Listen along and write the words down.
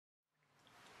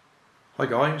Hi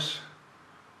guys,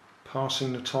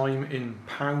 passing the time in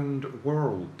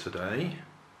Poundworld today.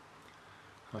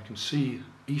 I can see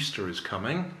Easter is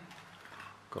coming.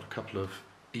 Got a couple of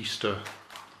Easter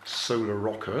solar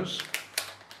rockers,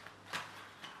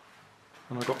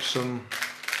 and I got some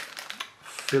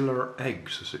filler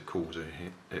eggs, as it calls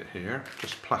it here,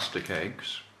 just plastic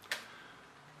eggs.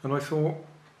 And I thought,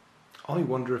 I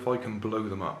wonder if I can blow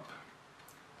them up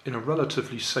in a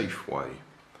relatively safe way.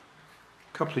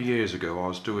 A couple of years ago I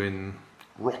was doing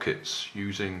rockets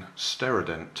using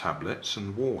Steradent tablets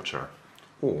and water,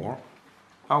 or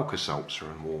Alka-Seltzer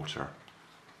and water.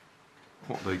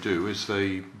 What they do is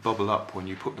they bubble up when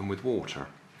you put them with water,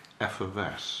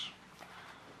 effervesce.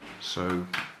 So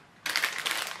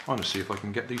I'm going to see if I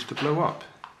can get these to blow up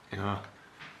in a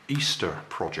Easter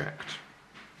project.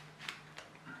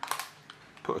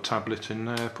 Put a tablet in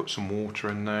there, put some water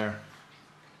in there,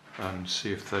 and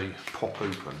see if they pop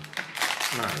open.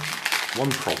 Now, one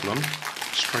problem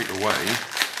straight away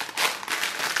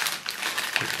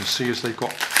you can see is they've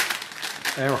got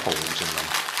air holes in them.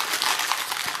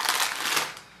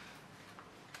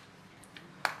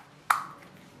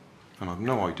 And I've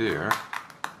no idea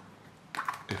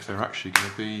if they're actually going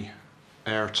to be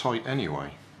airtight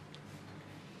anyway.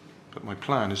 But my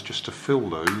plan is just to fill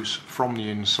those from the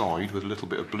inside with a little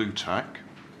bit of blue tack,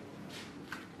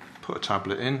 put a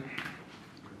tablet in,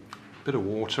 bit of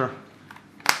water,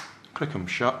 click them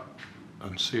shut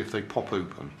and see if they pop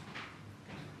open.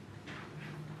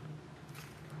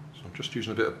 So I'm just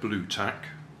using a bit of blue tack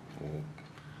or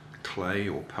clay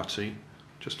or putty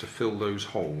just to fill those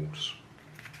holes.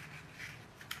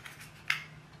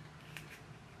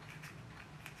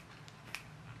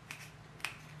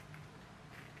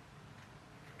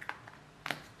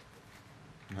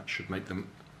 And that should make them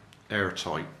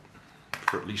airtight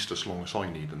for at least as long as I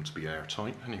need them to be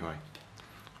airtight. Anyway,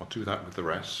 I'll do that with the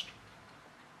rest.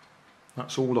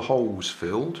 That's all the holes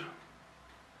filled.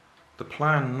 The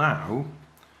plan now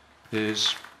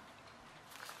is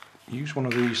use one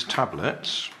of these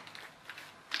tablets.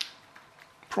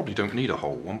 Probably don't need a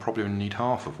whole one, probably only need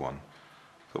half of one.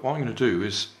 But what I'm going to do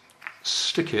is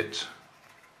stick it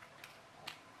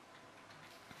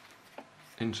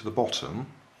into the bottom,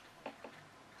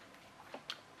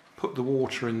 put the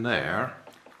water in there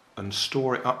and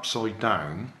store it upside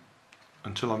down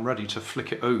until I'm ready to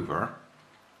flick it over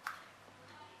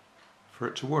for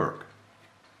it to work.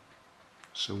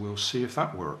 So we'll see if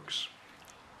that works.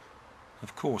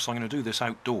 Of course I'm going to do this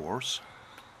outdoors.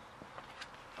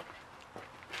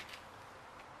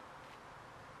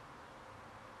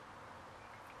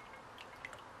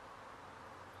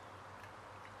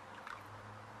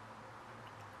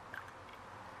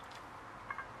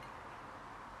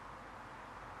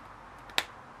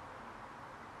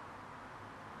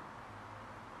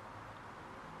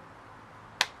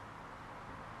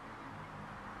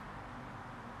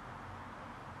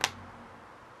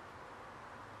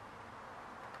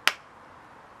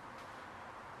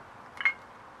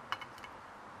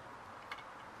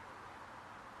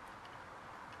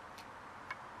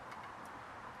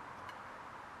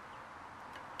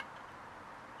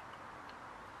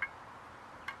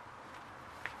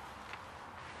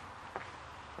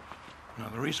 Now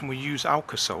the reason we use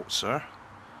Alka-Seltzer,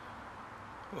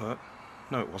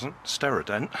 no it wasn't,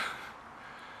 Steradent,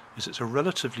 is it's a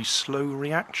relatively slow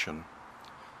reaction.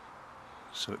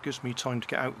 So it gives me time to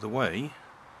get out of the way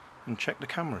and check the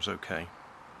camera's okay.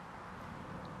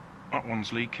 That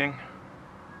one's leaking,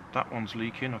 that one's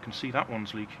leaking, I can see that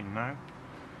one's leaking now.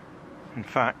 In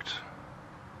fact,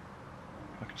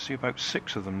 I can see about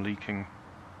 6 of them leaking.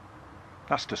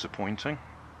 That's disappointing.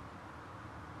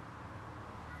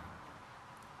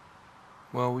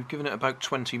 Well, we've given it about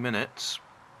 20 minutes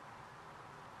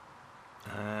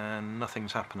and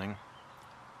nothing's happening.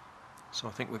 So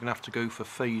I think we're going to have to go for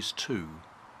phase 2.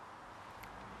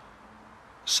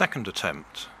 Second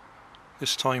attempt.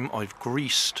 This time I've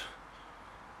greased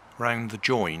round the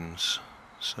joins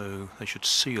so they should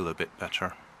seal a bit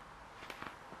better.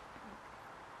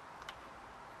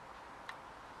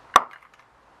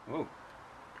 Whoa.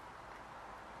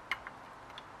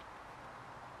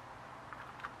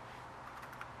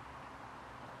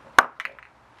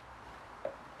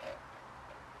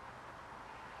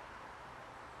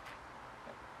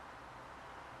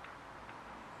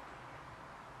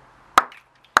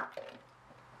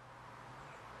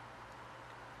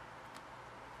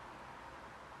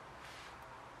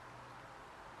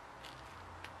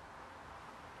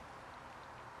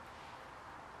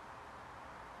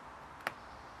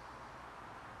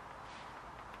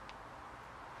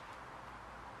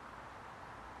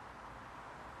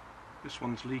 This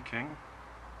one's leaking.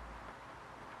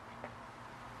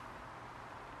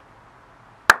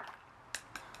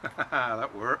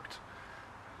 That worked.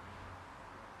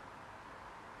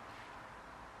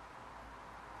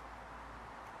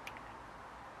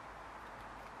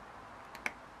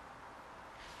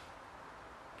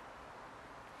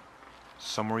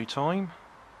 Summary time.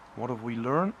 What have we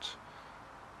learnt?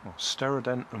 Well,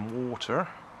 Steradent and water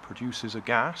produces a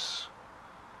gas,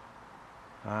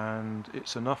 and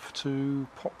it's enough to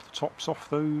pop the tops off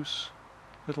those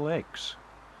little eggs.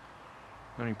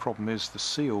 The only problem is the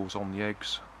seals on the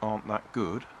eggs aren't that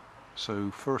good,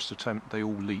 so first attempt they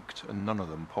all leaked and none of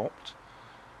them popped.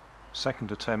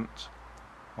 Second attempt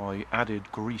I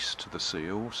added grease to the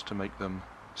seals to make them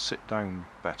sit down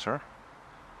better,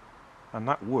 and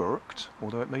that worked,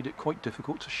 although it made it quite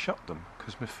difficult to shut them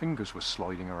because my fingers were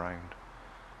sliding around.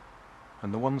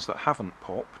 And the ones that haven't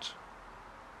popped,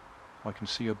 I can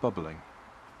see are bubbling,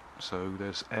 so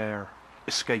there's air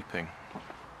escaping.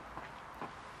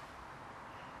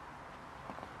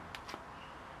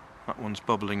 That one's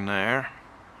bubbling there.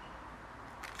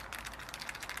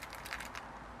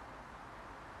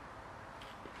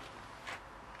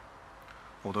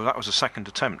 Although that was a second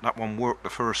attempt, that one worked the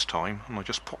first time, and I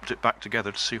just popped it back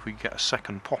together to see if we could get a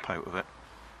second pop out of it.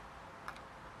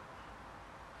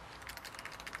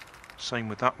 Same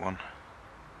with that one.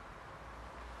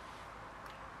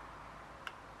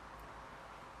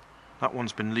 That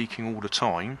one's been leaking all the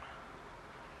time.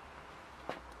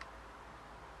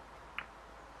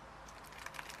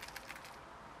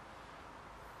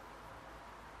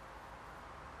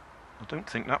 I don't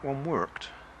think that one worked.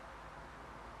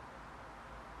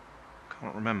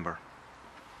 Can't remember.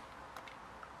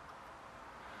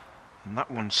 And that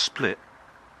one split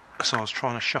as I was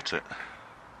trying to shut it.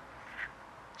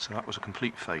 So that was a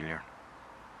complete failure.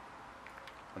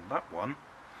 And that one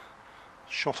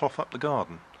shot off up the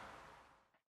garden.